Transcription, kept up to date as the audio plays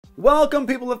Welcome,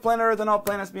 people of planet Earth and all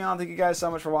planets beyond. Thank you guys so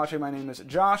much for watching. My name is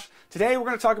Josh. Today we're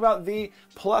going to talk about the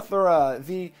plethora,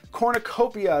 the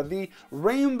cornucopia, the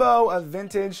rainbow of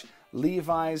vintage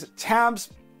Levi's tabs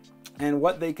and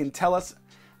what they can tell us.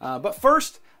 But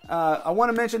first, I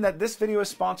want to mention that this video is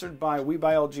sponsored by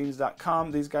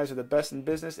WeBuyAllJeans.com. These guys are the best in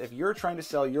business. If you're trying to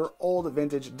sell your old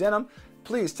vintage denim,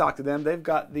 please talk to them. They've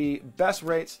got the best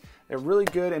rates. They're really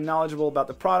good and knowledgeable about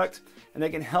the product, and they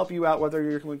can help you out whether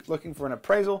you're looking for an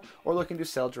appraisal or looking to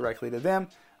sell directly to them.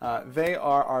 They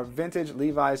are our vintage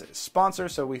Levi's sponsor,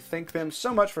 so we thank them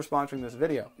so much for sponsoring this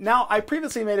video. Now, I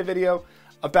previously made a video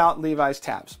about Levi's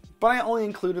tabs, but I only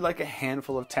included like a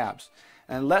handful of tabs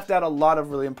and left out a lot of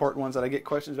really important ones that I get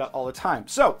questions about all the time.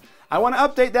 So I want to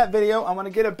update that video. I want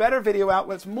to get a better video out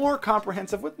that's more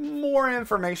comprehensive with more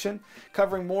information,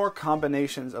 covering more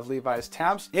combinations of Levi's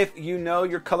tabs. If you know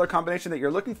your color combination that you're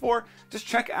looking for, just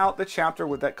check out the chapter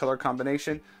with that color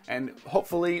combination and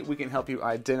hopefully we can help you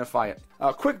identify it.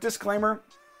 A quick disclaimer.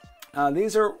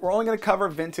 We're only going to cover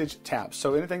vintage tabs,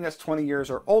 so anything that's 20 years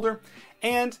or older.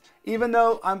 And even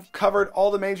though I've covered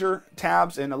all the major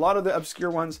tabs and a lot of the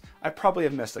obscure ones, I probably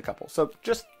have missed a couple. So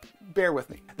just bear with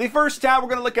me. The first tab we're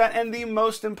going to look at, and the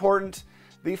most important,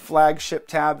 the flagship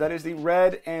tab. That is the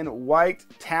red and white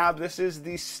tab. This is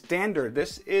the standard.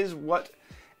 This is what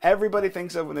everybody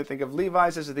thinks of when they think of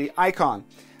Levi's. This is the icon.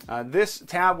 This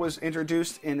tab was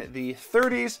introduced in the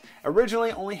 30s.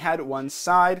 Originally only had one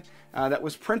side that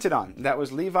was printed on. That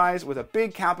was Levi's with a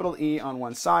big capital E on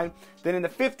one side. Then in the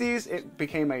 50s, it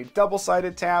became a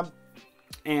double-sided tab.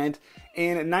 And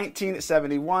in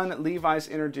 1971, Levi's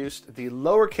introduced the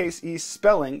lowercase e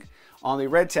spelling on the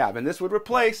red tab. And this would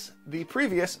replace the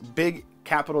previous big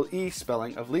capital E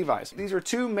spelling of Levi's. These are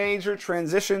two major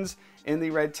transitions in the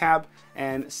red tab,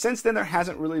 and since then there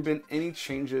hasn't really been any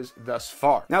changes thus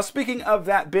far. Now, speaking of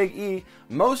that big E,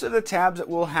 most of the tabs that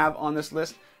we'll have on this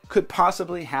list could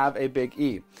possibly have a big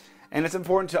E. And it's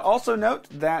important to also note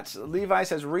that Levi's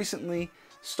has recently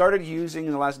started using,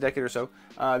 in the last decade or so,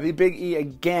 the big E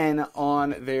again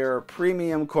on their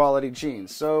premium quality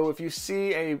jeans. So if you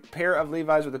see a pair of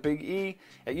Levi's with a big E,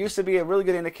 it used to be a really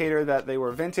good indicator that they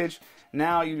were vintage.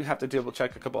 Now you have to double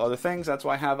check a couple other things. That's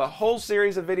why I have a whole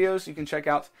series of videos you can check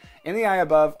out in the eye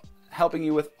above, helping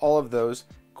you with all of those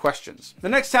questions. The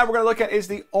next tab we're going to look at is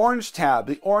the orange tab.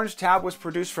 The orange tab was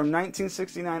produced from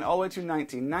 1969 all the way to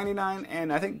 1999,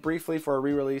 and I think briefly for a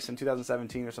re-release in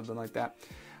 2017 or something like that.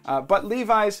 But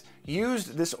Levi's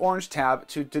used this orange tab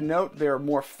to denote their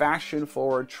more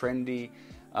fashion-forward, trendy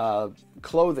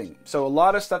clothing. So a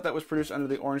lot of stuff that was produced under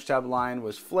the orange tab line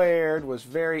was flared, was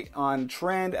very on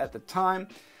trend at the time.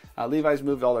 Levi's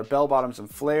moved all their bell-bottoms and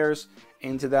flares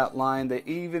into that line. They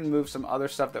even moved some other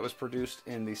stuff that was produced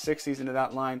in the 60s into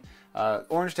that line.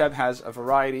 Orange tab has a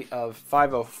variety of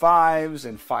 505s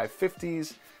and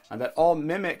 550s. That all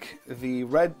mimic the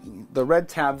red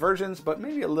tab versions, but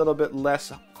maybe a little bit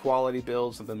less quality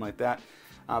build, something like that.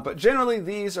 But generally,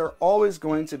 these are always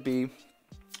going to be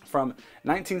from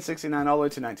 1969 all the way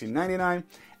to 1999.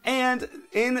 And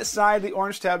inside the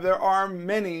orange tab, there are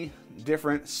many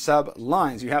different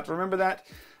sub-lines. You have to remember that.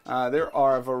 There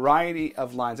are a variety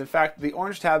of lines. In fact, the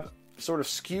orange tab sort of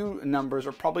SKU numbers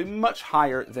are probably much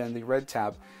higher than the red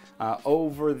tab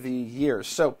over the years.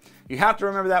 So you have to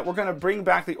remember that. We're going to bring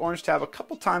back the orange tab a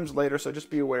couple times later, so just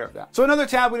be aware of that. So another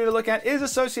tab we need to look at is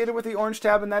associated with the orange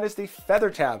tab, and that is the feather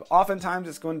tab. Oftentimes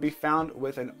it's going to be found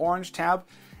with an orange tab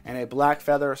and a black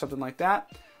feather or something like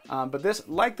that. But this,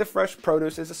 like the fresh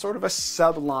produce, is a sort of a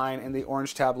sub-line in the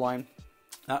orange tab line.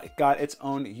 It got its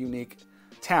own unique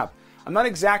tab. I'm not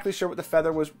exactly sure what the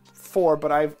feather was for,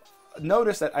 but I've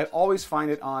noticed that I always find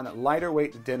it on lighter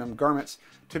weight denim garments,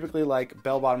 typically like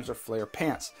bell bottoms or flare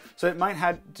pants. So it might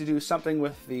have to do something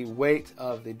with the weight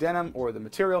of the denim or the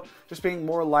material, just being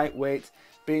more lightweight,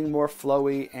 being more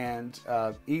flowy and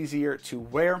easier to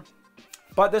wear.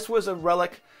 But this was a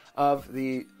relic of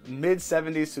the mid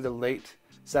 70s to the late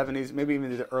 70s, maybe even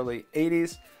to the early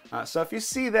 80s. So if you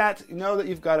see that, you know that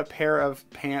you've got a pair of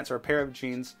pants or a pair of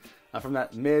jeans from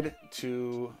that mid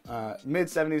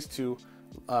 70s to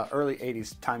early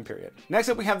 80s time period. Next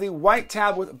up, we have the white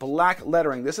tab with black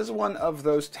lettering. This is one of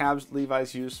those tabs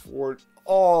Levi's used for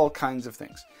all kinds of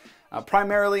things.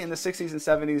 Primarily in the 60s and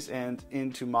 70s and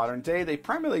into modern day, they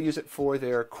primarily use it for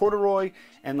their corduroy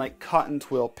and like cotton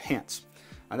twill pants.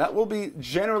 And that will be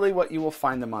generally what you will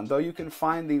find them on, though you can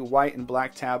find the white and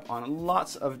black tab on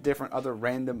lots of different other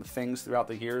random things throughout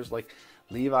the years, like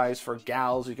Levi's for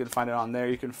gals. You can find it on there.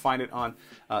 You can find it on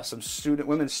some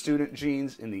women's student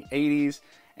jeans in the 80s,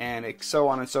 and so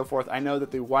on and so forth. I know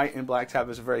that the white and black tab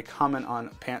is very common on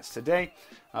pants today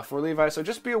for Levi, so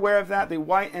just be aware of that. The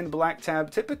white and black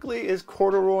tab typically is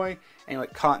corduroy and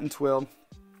like cotton twill,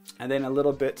 and then a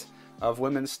little bit of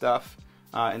women's stuff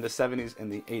in the 70s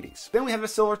and the 80s. Then we have a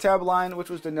silver tab line, which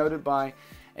was denoted by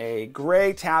a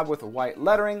gray tab with white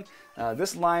lettering.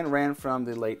 This line ran from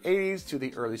the late 80s to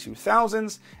the early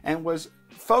 2000s and was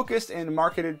focused and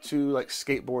marketed to like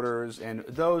skateboarders and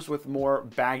those with more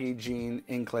baggy jean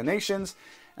inclinations,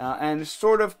 and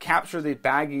sort of capture the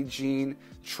baggy jean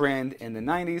trend in the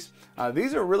 90s.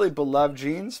 These are really beloved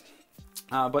jeans,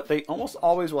 but they almost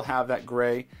always will have that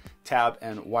gray tab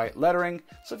and white lettering.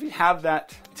 So if you have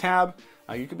that tab,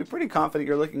 you can be pretty confident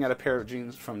you're looking at a pair of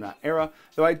jeans from that era.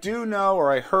 Though I do know,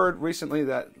 or I heard recently,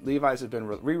 that Levi's has been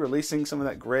re-releasing some of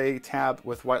that gray tab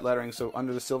with white lettering, so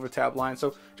under the silver tab line.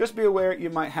 So just be aware you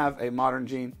might have a modern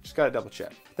jean. Just gotta double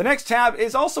check. The next tab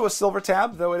is also a silver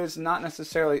tab, though it is not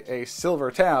necessarily a silver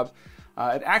tab.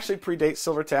 It actually predates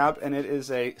silver tab, and it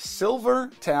is a silver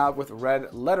tab with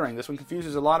red lettering. This one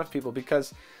confuses a lot of people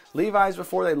because Levi's,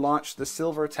 before they launched the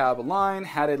silver tab line,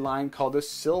 had a line called the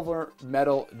silver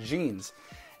metal jeans,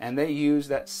 and they used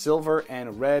that silver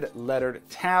and red lettered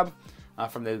tab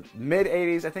from the mid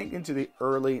 80s, I think, into the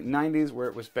early 90s, where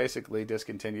it was basically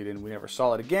discontinued and we never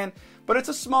saw it again. But it's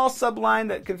a small subline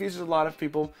that confuses a lot of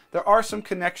people. There are some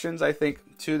connections, I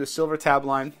think, to the silver tab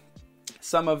line.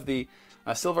 Some of the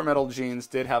silver metal jeans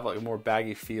did have like a more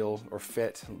baggy feel or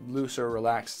fit, looser,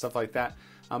 relaxed, stuff like that.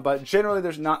 But generally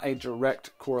there's not a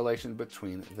direct correlation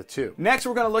between the two. Next,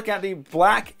 we're going to look at the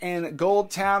black and gold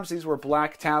tabs. These were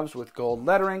black tabs with gold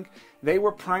lettering. They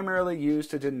were primarily used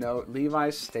to denote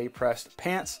Levi's stay-pressed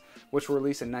pants, which were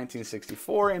released in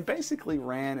 1964 and basically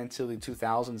ran until the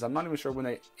 2000s. I'm not even sure when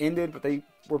they ended, but they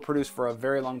were produced for a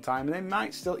very long time, and they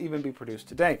might still even be produced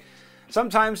today.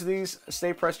 Sometimes these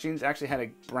stay-pressed jeans actually had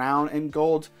a brown and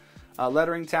gold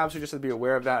lettering tab, so just to be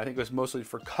aware of that. I think it was mostly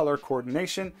for color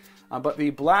coordination, but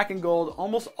the black and gold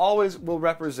almost always will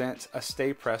represent a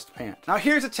stay-pressed pant. Now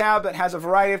here's a tab that has a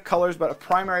variety of colors, but a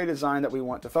primary design that we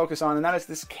want to focus on, and that is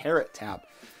this carrot tab.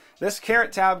 This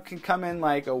carrot tab can come in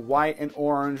like a white and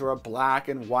orange or a black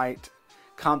and white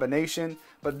combination,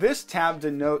 but this tab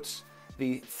denotes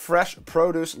the fresh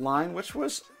produce line, which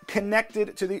was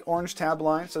connected to the orange tab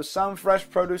line. So some fresh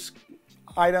produce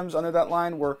items under that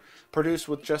line were produced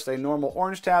with just a normal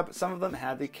orange tab, but some of them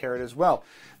had the carrot as well.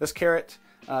 This carrot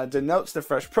denotes the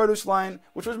fresh produce line,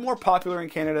 which was more popular in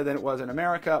Canada than it was in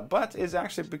America, but is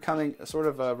actually becoming sort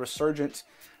of a resurgent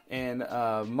in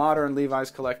modern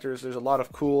Levi's collectors. There's a lot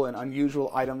of cool and unusual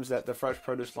items that the fresh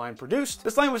produce line produced.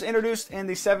 This line was introduced in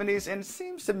the 70s and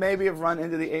seems to maybe have run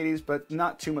into the 80s, but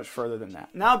not too much further than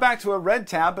that. Now back to a red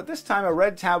tab, but this time a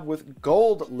red tab with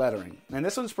gold lettering. And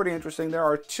this one's pretty interesting. There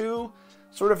are two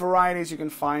sort of varieties you can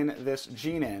find this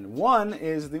jean in. One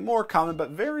is the more common,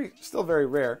 but still very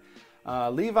rare,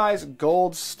 Levi's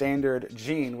Gold Standard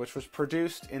jean, which was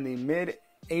produced in the mid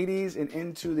 80s and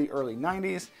into the early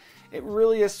 90s. It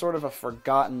really is sort of a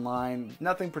forgotten line.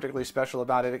 Nothing particularly special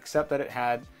about it, except that it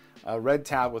had a red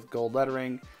tab with gold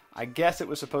lettering. I guess it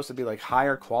was supposed to be like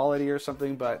higher quality or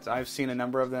something, but I've seen a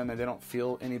number of them and they don't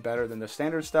feel any better than the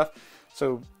standard stuff.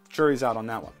 So jury's out on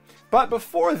that one. But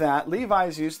before that,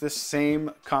 Levi's used this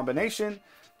same combination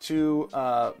to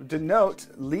denote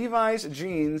Levi's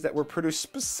jeans that were produced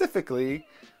specifically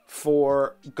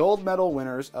for gold medal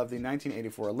winners of the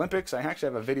 1984 Olympics. I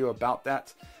actually have a video about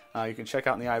that. You can check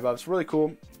out in the eye above. It's really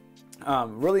cool.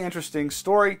 Really interesting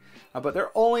story, but there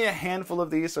are only a handful of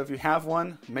these, so if you have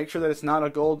one, make sure that it's not a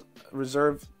gold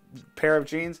reserve pair of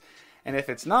jeans, and if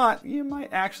it's not, you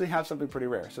might actually have something pretty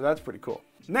rare, so that's pretty cool.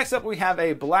 Next up, we have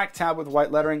a black tab with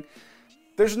white lettering.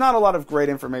 There's not a lot of great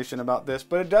information about this,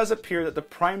 but it does appear that the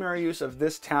primary use of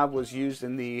this tab was used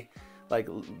in the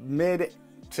mid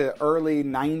to early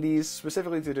 90s,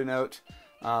 specifically to denote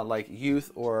like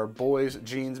youth or boys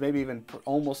jeans, maybe even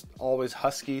almost always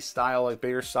husky style, like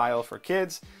bigger style for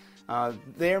kids.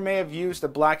 They may have used the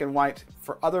black and white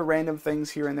for other random things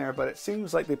here and there, but it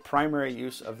seems like the primary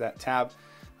use of that tab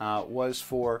was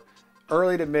for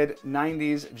early to mid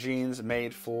 90s jeans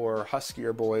made for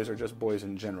huskier boys or just boys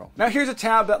in general. Now here's a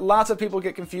tab that lots of people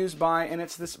get confused by, and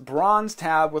it's this bronze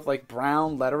tab with like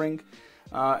brown lettering.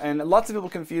 And lots of people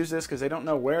confuse this because they don't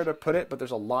know where to put it, but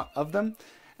there's a lot of them.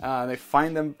 They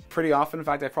find them pretty often. In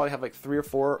fact, I probably have like 3 or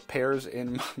 4 pairs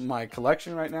in my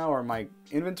collection right now, or my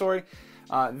inventory.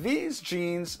 These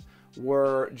jeans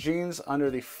were jeans under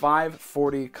the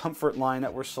 540 comfort line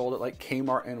that were sold at like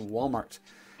Kmart and Walmart.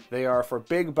 They are for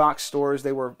big box stores.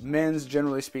 They were men's,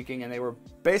 generally speaking, and they were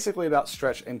basically about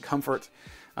stretch and comfort.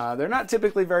 They're not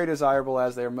typically very desirable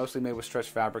as they're mostly made with stretch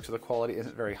fabric, so the quality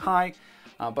isn't very high.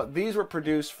 But these were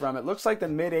produced from, it looks like the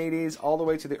mid-'80s all the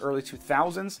way to the early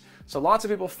 2000s. So lots of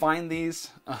people find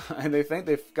these and they think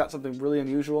they've got something really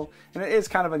unusual. And it is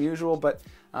kind of unusual, but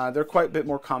they're quite a bit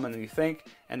more common than you think.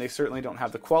 And they certainly don't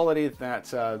have the quality that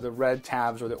the red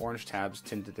tabs or the orange tabs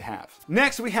tended to have.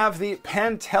 Next, we have the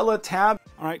Panatela tab.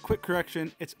 All right, quick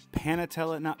correction. It's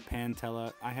Panatela, not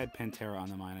Panatela. I had Pantera on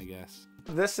the mind, I guess.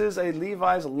 This is a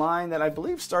Levi's line that I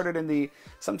believe started in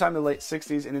sometime in the late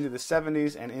 60s and into the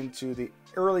 70s and into the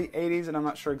early 80s, and I'm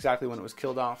not sure exactly when it was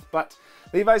killed off. But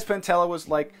Levi's Panatela was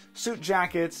like suit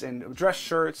jackets and dress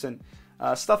shirts and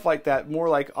stuff like that, more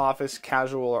like office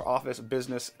casual or office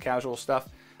business casual stuff.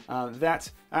 That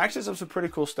actually has some pretty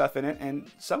cool stuff in it, and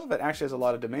some of it actually has a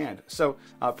lot of demand. So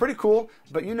pretty cool,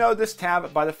 but you know this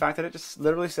tab by the fact that it just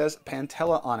literally says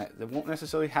Panatela on it. It won't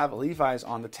necessarily have Levi's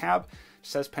on the tab. It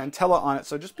says Panatela on it,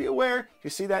 so just be aware. If you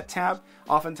see that tab,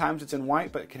 oftentimes it's in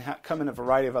white, but it can come in a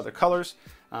variety of other colors,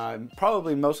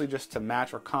 probably mostly just to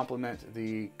match or complement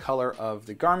the color of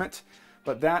the garment.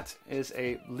 But that is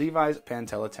a Levi's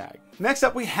Panatela tag. Next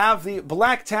up, we have the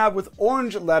black tab with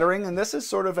orange lettering, and this is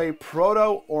sort of a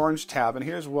proto-orange tab, and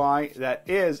here's why that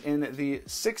is. In the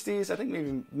 60s, I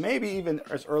think maybe even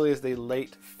as early as the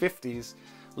late 50s,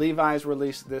 Levi's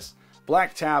released this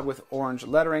black tab with orange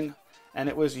lettering, and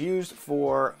it was used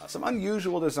for some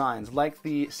unusual designs, like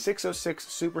the 606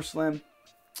 Super Slim,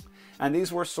 and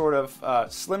these were sort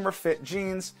of slimmer fit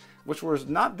jeans, which was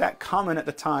not that common at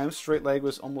the time. Straight leg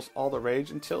was almost all the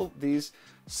rage until these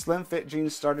slim fit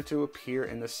jeans started to appear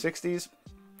in the 60s.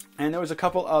 And there was a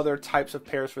couple other types of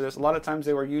pairs for this. A lot of times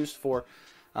they were used for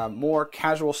more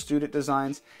casual student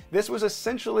designs. This was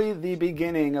essentially the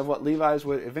beginning of what Levi's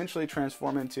would eventually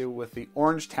transform into with the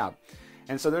orange tab.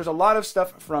 And so there's a lot of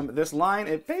stuff from this line.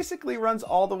 It basically runs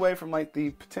all the way from like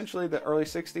potentially the early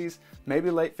 60s,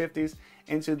 maybe late 50s,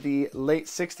 into the late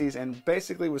 60s, and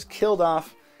basically was killed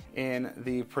off in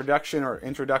the production or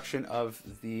introduction of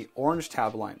the orange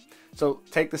tab line. So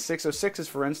take the 606s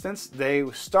for instance. They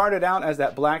started out as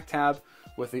that black tab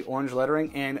with the orange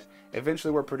lettering, and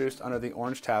eventually were produced under the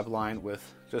orange tab line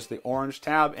with just the orange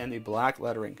tab and the black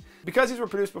lettering. Because these were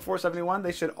produced before 71,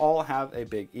 they should all have a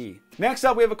big E. Next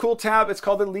up, we have a cool tab. It's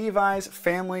called the Levi's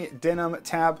Family Denim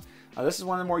tab. This is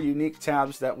one of the more unique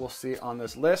tabs that we'll see on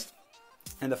this list.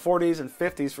 In the 40s and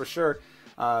 50s for sure,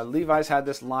 Levi's had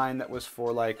this line that was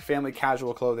for like family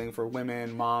casual clothing for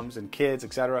women, moms, and kids,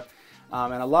 etc.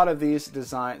 And a lot of these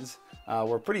designs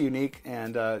were pretty unique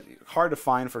and hard to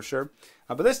find for sure.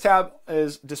 But this tab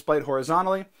is displayed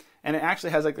horizontally, and it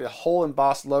actually has like the whole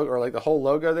embossed logo, or like the whole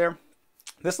logo there.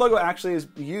 This logo actually is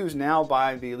used now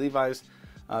by the Levi's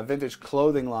vintage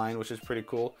clothing line, which is pretty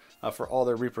cool for all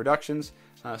their reproductions.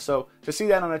 So to see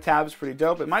that on a tab is pretty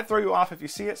dope. It might throw you off if you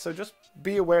see it, so just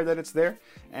be aware that it's there,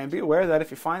 and be aware that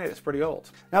if you find it, it's pretty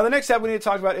old. Now the next tab we need to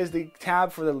talk about is the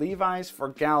tab for the Levi's for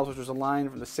Gals, which was a line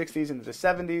from the 60s into the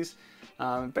 70s,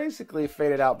 basically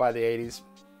faded out by the 80s.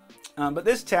 But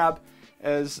this tab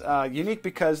is unique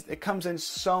because it comes in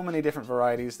so many different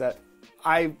varieties that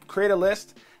I create a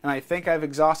list, and I think I've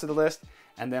exhausted the list,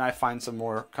 and then I find some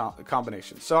more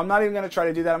combinations. So I'm not even going to try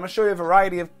to do that. I'm going to show you a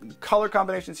variety of color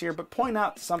combinations here, but point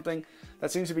out something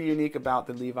that seems to be unique about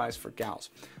the Levi's for Gals.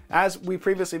 As we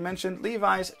previously mentioned,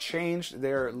 Levi's changed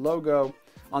their logo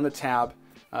on the tab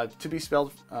to be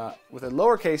spelled with a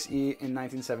lowercase e in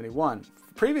 1971.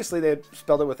 Previously, they had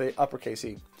spelled it with an uppercase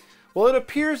e. Well, it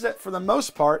appears that for the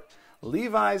most part,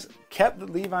 Levi's kept the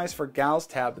Levi's for Gals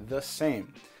tab the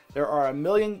same. There are a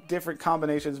million different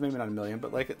combinations, maybe not a million,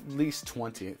 but like at least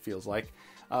 20 it feels like.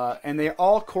 And they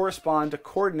all correspond to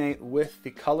coordinate with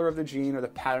the color of the jean or the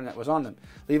pattern that was on them.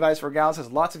 Levi's for Gals has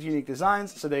lots of unique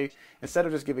designs, so they, instead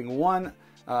of just giving one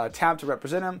tab to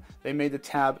represent them, they made the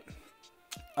tab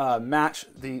match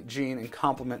the jean and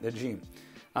complement the jean.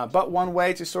 But one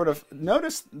way to sort of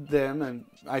notice them and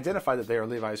identify that they are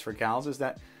Levi's for Gals is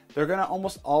that they're going to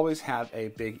almost always have a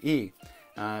big E.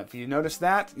 If you notice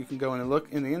that, you can go in and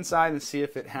look in the inside and see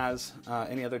if it has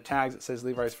any other tags that says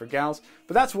Levi's for Gals.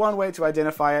 But that's one way to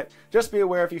identify it. Just be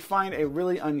aware if you find a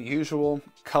really unusual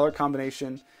color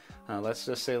combination, let's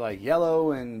just say like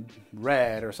yellow and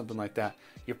red or something like that,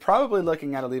 you're probably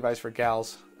looking at a Levi's for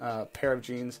Gals pair of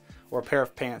jeans or a pair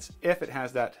of pants if it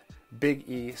has that big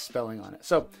E spelling on it.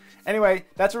 So anyway,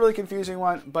 that's a really confusing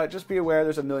one, but just be aware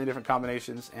there's a million different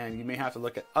combinations, and you may have to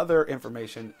look at other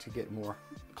information to get more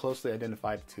closely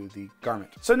identified to the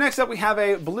garment. So next up we have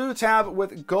a blue tab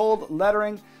with gold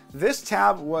lettering. This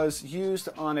tab was used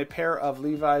on a pair of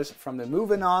Levi's from the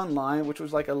Moving On line, which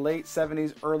was like a late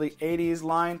 70s, early 80s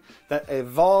line that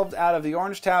evolved out of the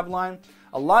orange tab line.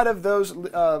 A lot of those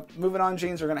Moving On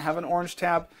jeans are going to have an orange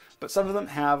tab, but some of them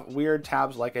have weird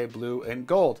tabs like a blue and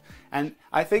gold. And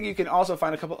I think you can also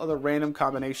find a couple other random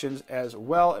combinations as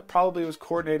well. It probably was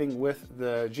coordinating with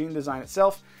the jean design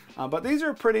itself, but these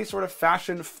are pretty sort of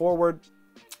fashion forward,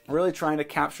 really trying to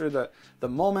capture the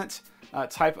moment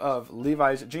type of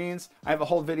Levi's jeans. I have a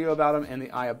whole video about them in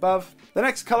the eye above. The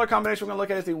next color combination we're going to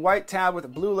look at is the white tab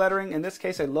with blue lettering, in this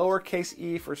case a lowercase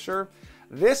e for sure.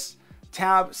 This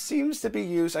tab seems to be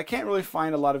used, I can't really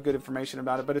find a lot of good information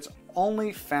about it, but it's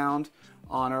only found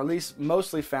on, or at least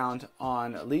mostly found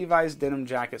on, Levi's denim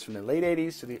jackets from the late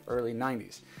 80s to the early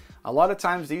 90s. A lot of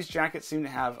times these jackets seem to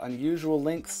have unusual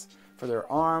lengths for their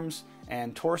arms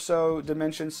and torso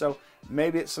dimensions, so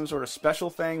maybe it's some sort of special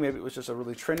thing, maybe it was just a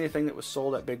really trendy thing that was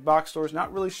sold at big box stores,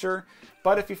 not really sure.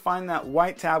 But if you find that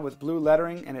white tab with blue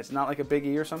lettering and it's not like a Big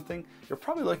E or something, you're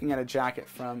probably looking at a jacket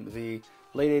from the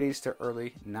late 80s to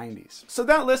early 90s. So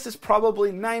that list is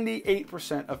probably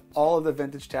 98% of all of the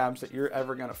vintage tabs that you're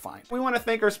ever going to find. We want to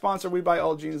thank our sponsor,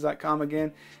 WeBuyAllJeans.com.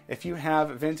 Again, if you have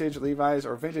vintage Levi's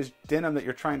or vintage denim that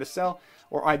you're trying to sell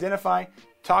or identify,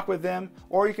 talk with them,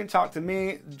 or you can talk to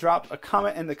me, drop a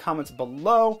comment in the comments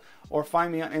below, or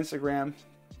find me on Instagram,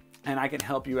 and I can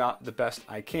help you out the best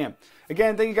I can.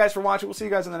 Again, thank you guys for watching. We'll see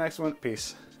you guys in the next one.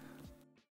 Peace.